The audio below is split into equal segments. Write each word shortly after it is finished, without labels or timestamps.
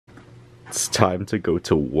It's time to go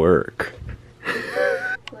to work.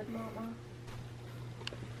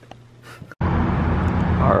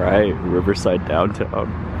 Alright, Riverside downtown.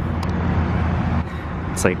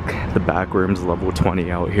 It's like the back room's level 20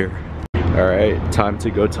 out here. Alright, time to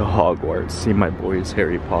go to Hogwarts, see my boys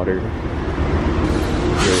Harry Potter.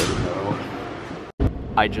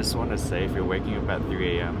 I just want to say, if you're waking up at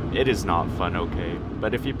 3 a.m., it is not fun, okay?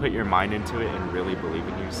 But if you put your mind into it and really believe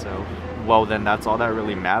in yourself, well then that's all that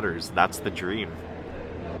really matters. That's the dream.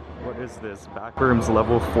 What is this? Back room's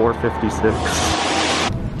level 456.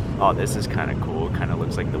 Oh, this is kind of cool. It kind of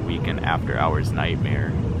looks like the Weekend After Hours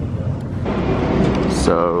nightmare.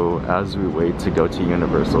 So, as we wait to go to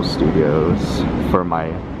Universal Studios for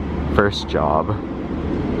my first job,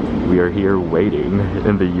 we are here waiting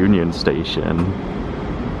in the Union Station.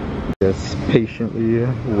 Just patiently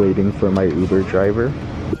waiting for my Uber driver.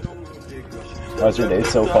 How's your day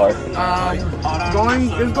so far?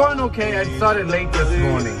 It's going okay. I started late this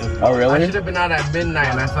morning. Oh really? I should have been out at midnight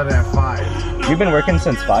and I started at 5. You've been working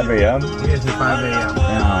since 5 a.m.? Yes, since 5 a.m.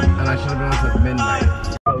 And I should have been out since midnight.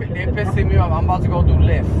 They're pissing me off. I'm about to go do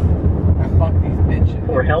Lyft. And fuck these bitches.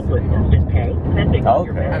 For help with just pay, sending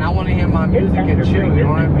okay. And I want to hear my music and chill, you know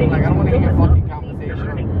what I mean? Like, I don't want to hear your fucking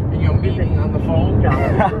conversation and your meeting on the phone.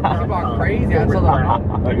 It's about crazy. I tell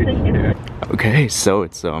them. Okay, so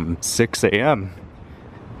it's 6 a.m.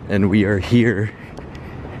 and we are here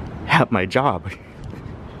at my job,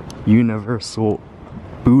 Universal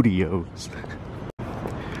Studios.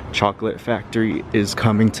 Chocolate Factory is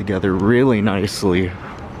coming together really nicely.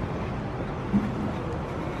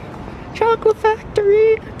 Chocolate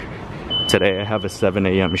Factory! Today I have a 7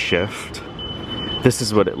 a.m. shift. This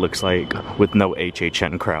is what it looks like with no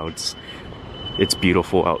HHN crowds. It's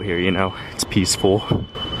beautiful out here, you know? It's peaceful,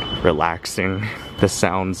 relaxing. The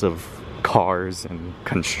sounds of cars and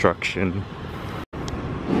construction.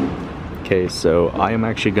 Okay, so I am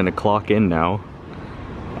actually gonna clock in now.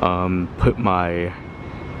 Put my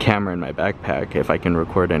camera in my backpack. If I can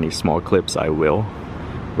record any small clips, I will.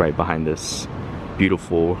 Right behind this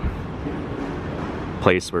beautiful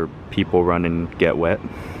place where people run and get wet.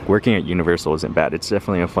 Working at Universal isn't bad. It's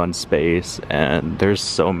definitely a fun space and there's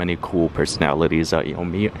so many cool personalities that you'll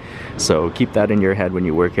meet. So keep that in your head when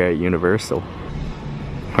you work at Universal.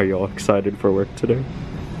 Are y'all excited for work today?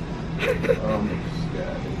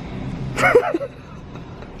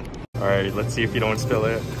 Alright, let's see if you don't spill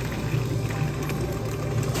it.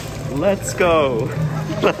 Let's go!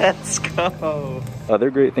 Let's go! Other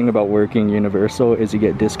great thing about working Universal is you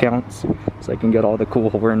get discounts. So I can get all the cool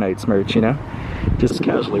Horror Nights merch, you know? Just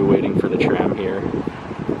casually waiting for the tram here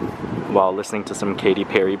while listening to some Katy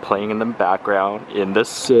Perry playing in the background in the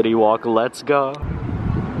city walk. Let's go!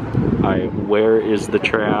 Alright, where is the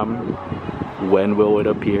tram? When will it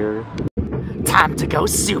appear? Time to go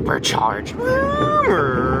supercharge!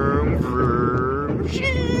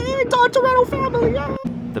 Toronto family! Yeah.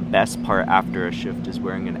 The best part after a shift is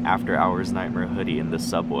wearing an After Hours Nightmare hoodie in the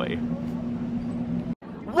subway.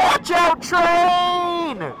 Watch out,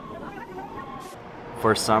 train!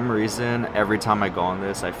 For some reason, every time I go on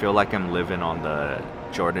this, I feel like I'm living on the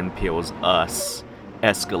Jordan Peele's Us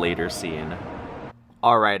escalator scene.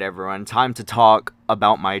 Alright everyone, time to talk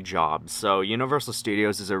about my job. So Universal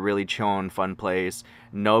Studios is a really chill and fun place.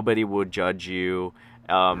 Nobody will judge you.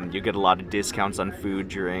 You get a lot of discounts on food,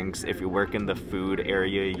 drinks. If you work in the food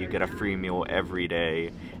area, you get a free meal every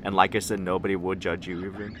day. And like I said, nobody will judge you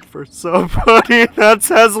even for somebody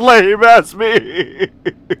that's as lame as me.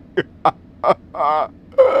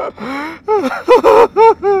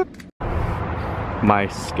 My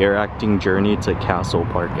scare acting journey to Castle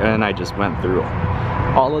Park, and I just went through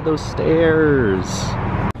all of those stairs.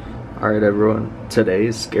 Alright everyone, today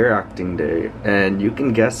is scare acting day, and you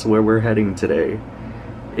can guess where we're heading today.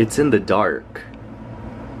 It's in the dark.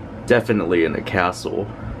 Definitely in a castle.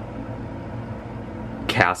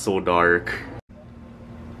 Castle dark.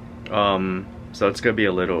 So it's gonna be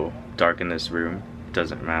a little dark in this room.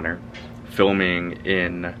 Doesn't matter. Filming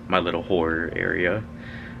in my little horror area.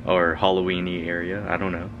 Or Halloween-y area, I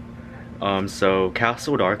don't know. So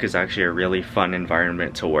Castle Dark is actually a really fun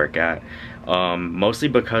environment to work at. Mostly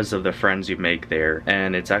because of the friends you make there,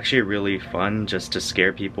 and it's actually really fun just to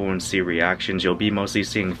scare people and see reactions. You'll be mostly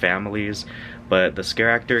seeing families, but the scare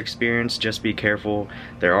actor experience, just be careful.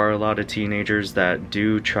 There are a lot of teenagers that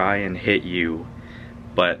do try and hit you,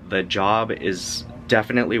 but the job is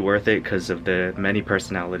definitely worth it because of the many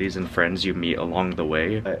personalities and friends you meet along the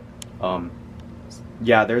way. But,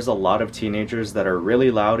 yeah, there's a lot of teenagers that are really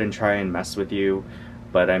loud and try and mess with you,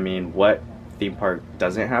 but I mean, what theme park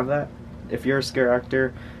doesn't have that? If you're a scare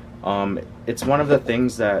actor, it's one of the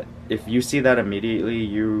things that if you see that immediately,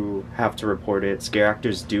 you have to report it. Scare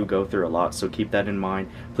actors do go through a lot, so keep that in mind.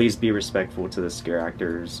 Please be respectful to the scare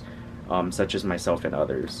actors, such as myself and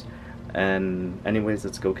others. And anyways,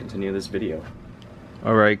 let's go continue this video.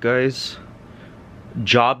 Alright guys,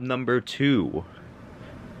 job number 2.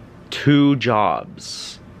 2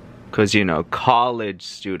 jobs. Cause you know, college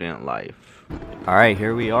student life. Alright,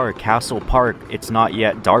 here we are, Castle Park. It's not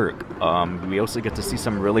yet dark. We also get to see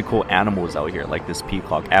some really cool animals out here, like this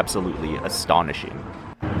peacock. Absolutely astonishing.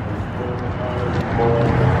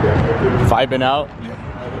 Vibing out?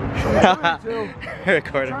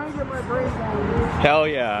 Recording. Hell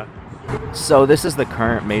yeah. So this is the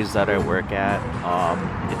current maze that I work at.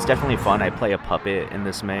 It's definitely fun. I play a puppet in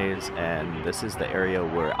this maze, and this is the area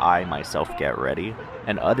where I myself get ready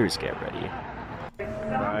and others get ready.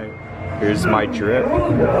 Alright, here's my drip.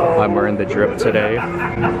 I'm wearing the drip today.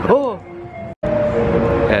 Oh!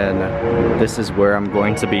 And this is where I'm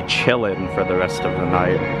going to be chilling for the rest of the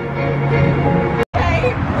night.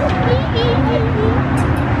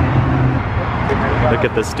 Look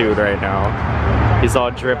at this dude right now. He's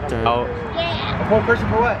all dripped out. One person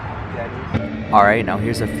for what? Alright, now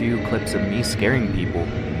here's a few clips of me scaring people.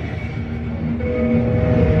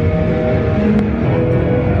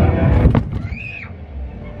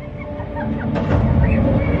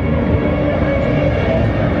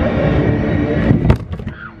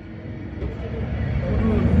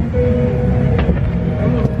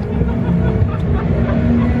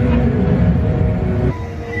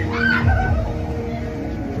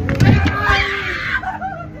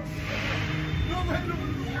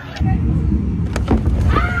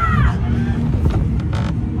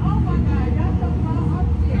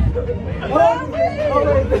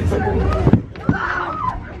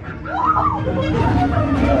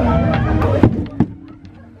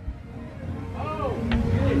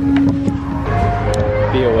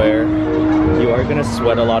 Be aware, you are going to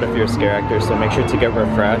sweat a lot if you're a scare actor, so make sure to get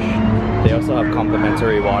refreshed. They also have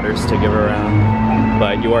complimentary waters to give around,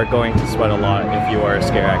 but you are going to sweat a lot if you are a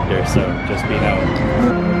scare actor, so just be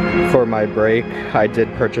known. For my break, I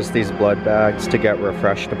did purchase these blood bags to get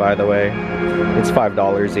refreshed, by the way. It's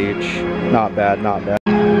 $5 each. Not bad, not bad.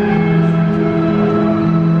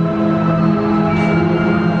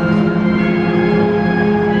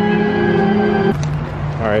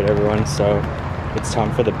 Alright everyone, so it's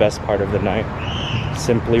time for the best part of the night.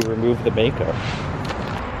 Simply remove the makeup.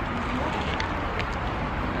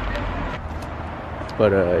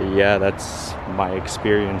 But yeah, that's my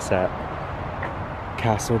experience at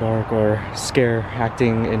Castle Dark, or scare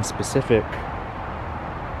acting in specific.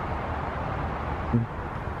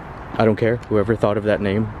 I don't care, whoever thought of that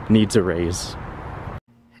name needs a raise.